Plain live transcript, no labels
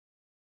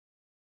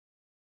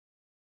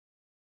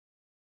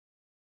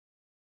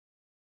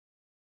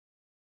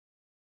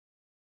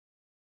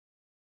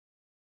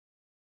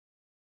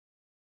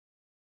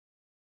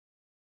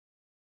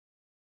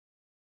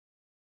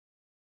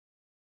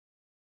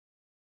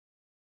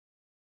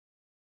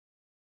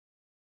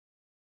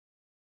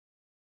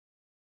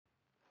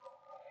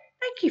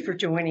Thank you for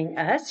joining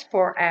us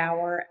for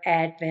our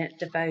Advent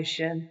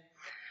devotion.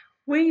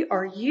 We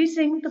are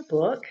using the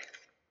book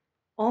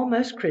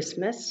Almost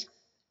Christmas,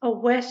 a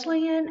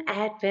Wesleyan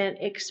Advent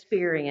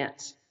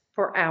experience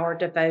for our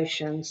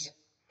devotions.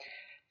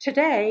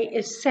 Today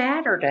is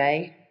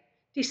Saturday,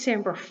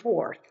 December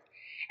 4th,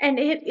 and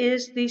it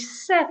is the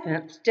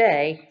seventh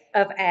day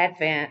of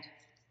Advent.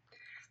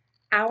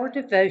 Our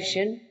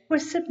devotion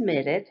was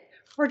submitted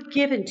or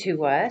given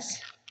to us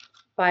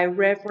by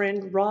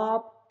Reverend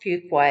Rob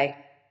Fuquay.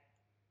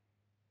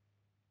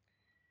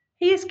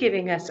 He is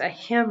giving us a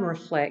hymn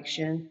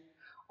reflection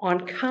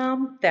on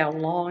Come Thou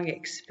Long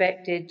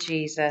Expected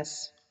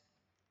Jesus.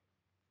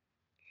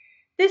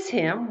 This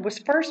hymn was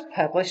first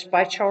published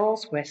by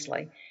Charles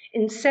Wesley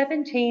in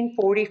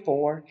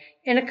 1744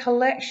 in a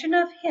collection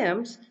of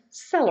hymns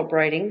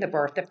celebrating the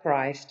birth of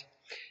Christ.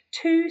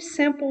 Two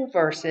simple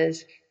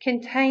verses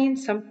contain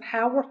some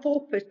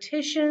powerful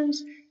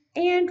petitions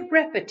and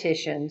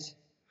repetitions.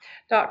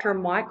 Dr.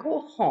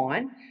 Michael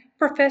Hahn,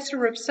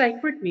 professor of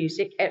sacred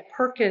music at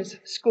Perkins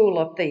School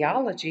of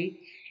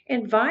Theology,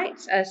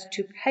 invites us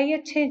to pay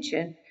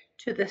attention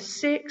to the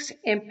 6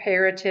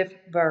 imperative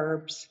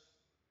verbs.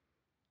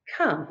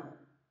 Come,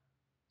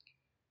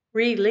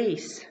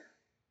 release,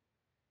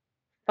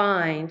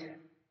 find,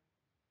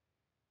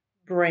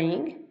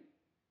 bring,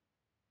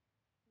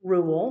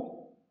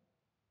 rule,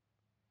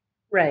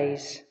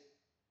 raise.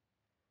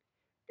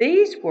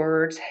 These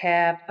words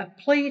have a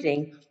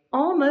pleading,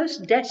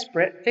 almost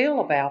desperate feel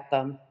about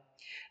them.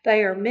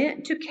 They are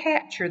meant to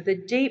capture the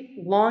deep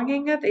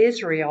longing of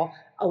Israel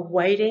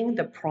awaiting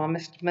the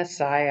promised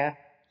Messiah.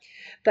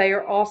 They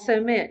are also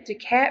meant to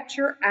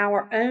capture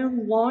our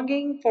own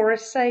longing for a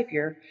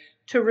Savior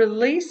to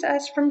release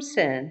us from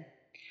sin,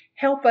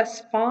 help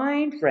us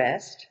find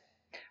rest,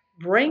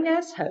 bring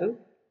us hope,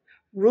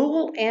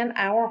 rule in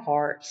our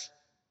hearts,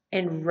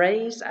 and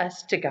raise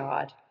us to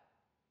God.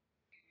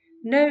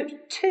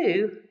 Note,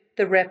 too,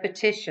 the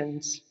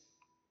repetitions.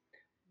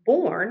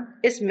 Born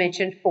is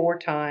mentioned 4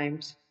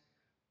 times.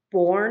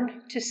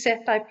 Born to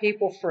set thy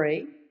people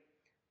free,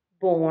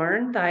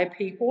 born thy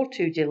people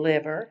to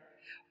deliver,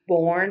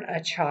 born a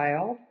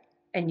child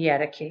and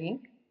yet a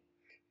king,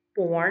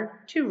 born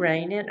to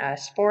reign in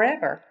us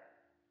forever.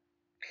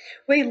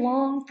 We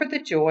long for the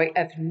joy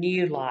of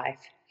new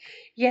life,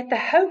 yet the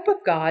hope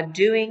of God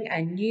doing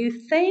a new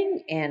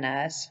thing in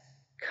us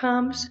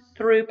comes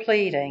through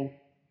pleading.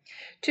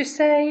 To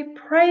say,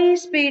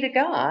 praise be to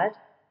God,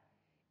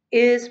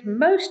 is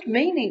most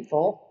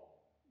meaningful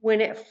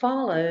when it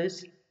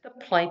follows the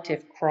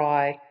plaintive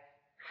cry,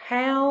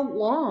 how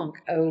long,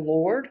 O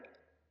Lord?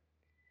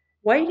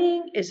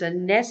 Waiting is a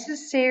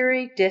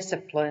necessary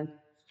discipline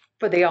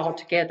for the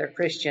altogether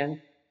Christian.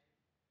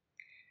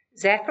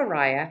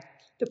 Zechariah,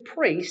 the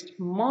priest,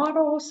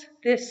 models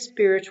this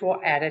spiritual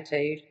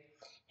attitude.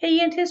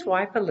 He and his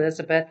wife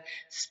Elizabeth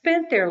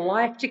spent their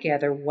life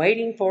together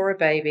waiting for a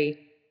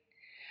baby.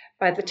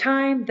 By the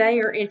time they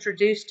are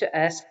introduced to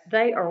us,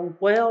 they are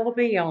well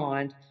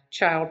beyond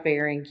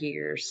childbearing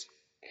years.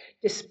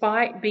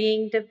 Despite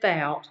being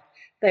devout,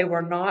 they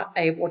were not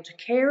able to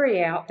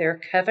carry out their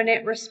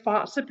covenant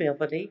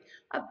responsibility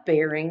of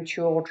bearing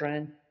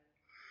children.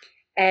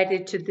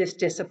 Added to this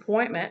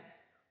disappointment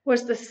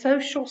was the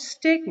social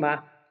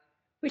stigma,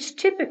 which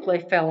typically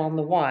fell on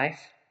the wife,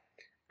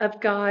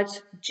 of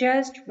God's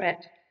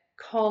judgment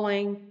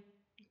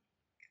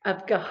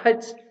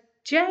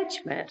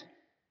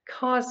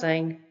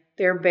causing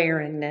their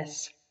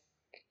barrenness.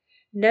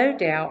 No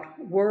doubt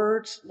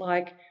words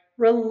like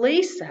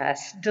release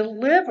us,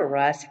 deliver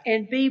us,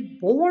 and be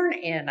born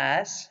in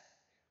us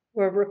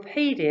were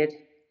repeated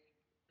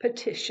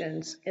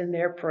petitions in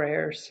their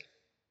prayers.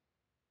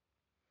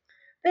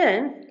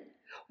 Then,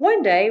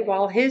 one day,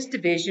 while his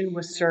division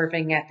was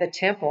serving at the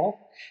temple,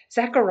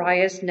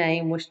 Zechariah's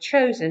name was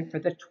chosen for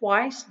the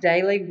twice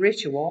daily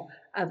ritual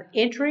of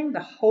entering the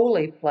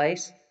holy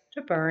place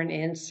to burn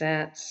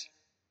incense.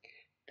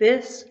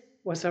 This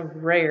was a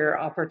rare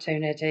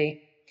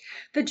opportunity.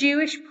 The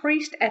Jewish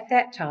priests at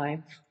that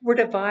time were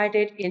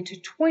divided into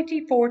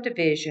 24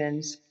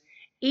 divisions.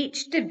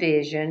 Each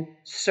division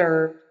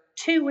served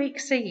 2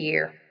 weeks a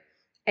year,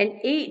 and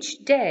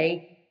each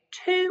day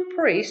 2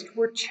 priests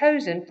were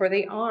chosen for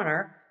the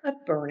honor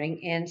of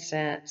burning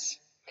incense.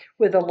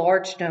 With a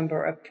large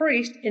number of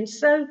priests and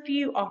so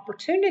few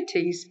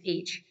opportunities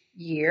each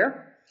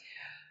year,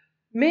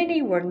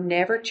 many were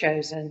never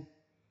chosen.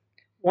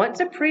 Once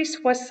a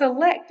priest was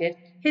selected,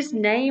 his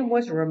name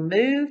was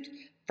removed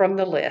from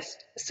the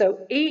list,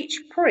 so each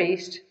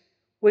priest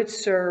would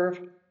serve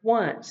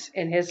once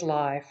in his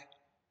life,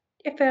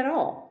 if at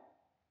all.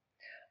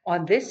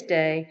 On this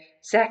day,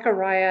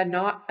 Zechariah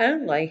not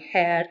only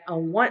had a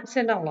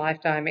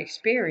once-in-a-lifetime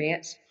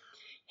experience,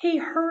 he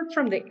heard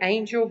from the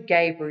angel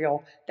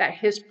Gabriel that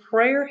his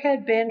prayer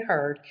had been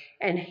heard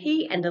and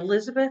he and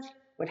Elizabeth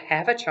would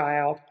have a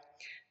child.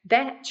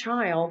 That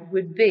child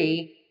would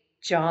be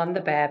John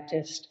the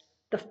Baptist,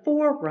 the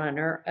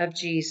forerunner of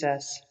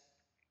Jesus.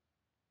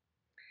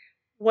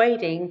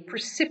 Waiting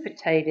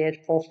precipitated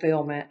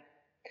fulfillment.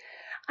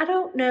 I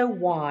don't know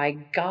why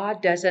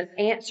God doesn't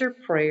answer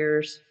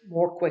prayers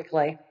more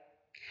quickly.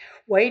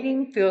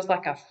 Waiting feels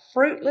like a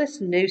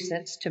fruitless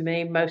nuisance to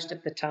me most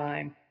of the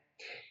time.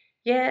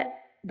 Yet,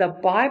 the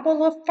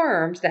Bible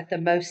affirms that the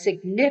most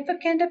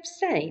significant of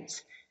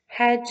saints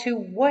had to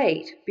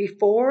wait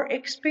before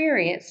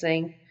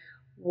experiencing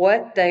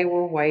what they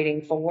were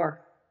waiting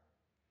for.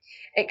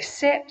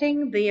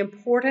 Accepting the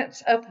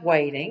importance of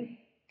waiting,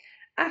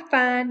 I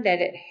find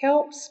that it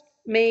helps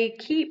me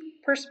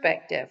keep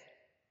perspective.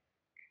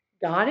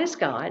 God is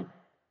God,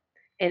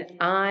 and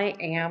I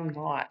am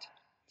not.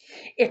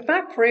 If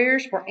my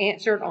prayers were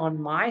answered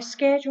on my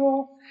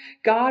schedule,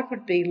 God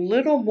would be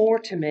little more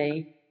to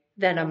me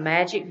than a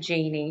magic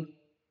genie.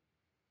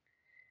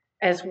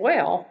 As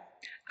well,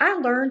 I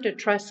learned to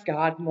trust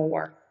God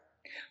more.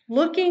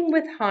 Looking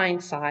with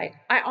hindsight,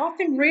 I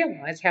often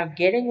realize how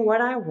getting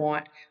what I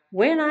want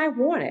when I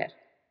want it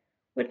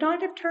would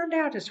not have turned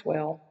out as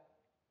well.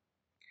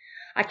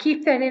 I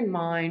keep that in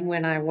mind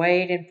when I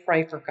wait and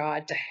pray for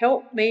God to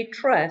help me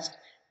trust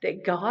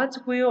that God's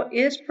will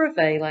is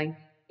prevailing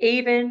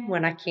even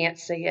when I can't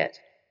see it.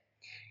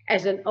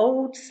 As an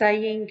old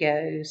saying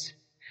goes,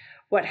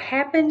 what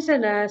happens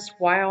in us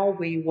while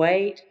we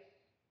wait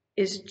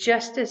is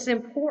just as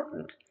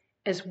important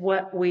as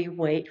what we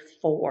wait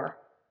for.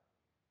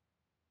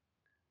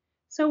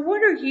 So,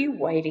 what are you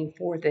waiting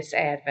for this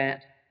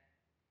Advent?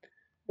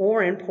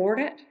 More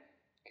important,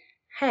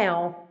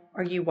 how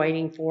are you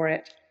waiting for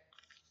it?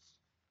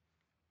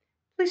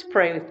 Please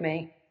pray with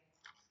me.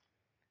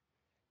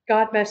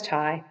 God Most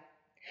High,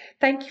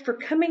 thank you for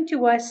coming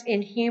to us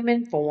in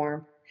human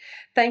form.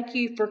 Thank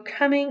you for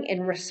coming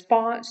in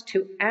response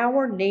to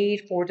our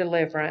need for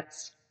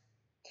deliverance.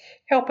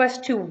 Help us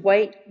to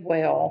wait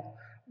well,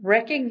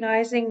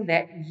 recognizing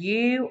that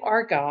you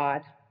are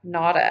God,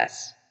 not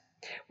us.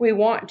 We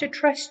want to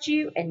trust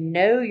you and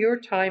know your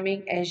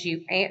timing as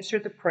you answer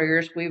the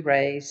prayers we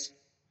raise.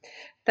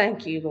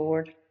 Thank you,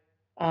 Lord.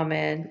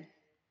 Amen.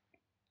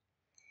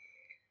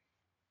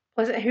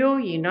 Pleasant Hill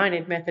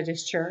United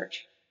Methodist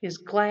Church is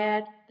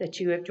glad that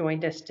you have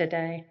joined us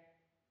today.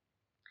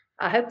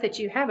 I hope that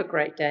you have a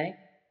great day.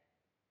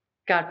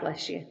 God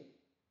bless you.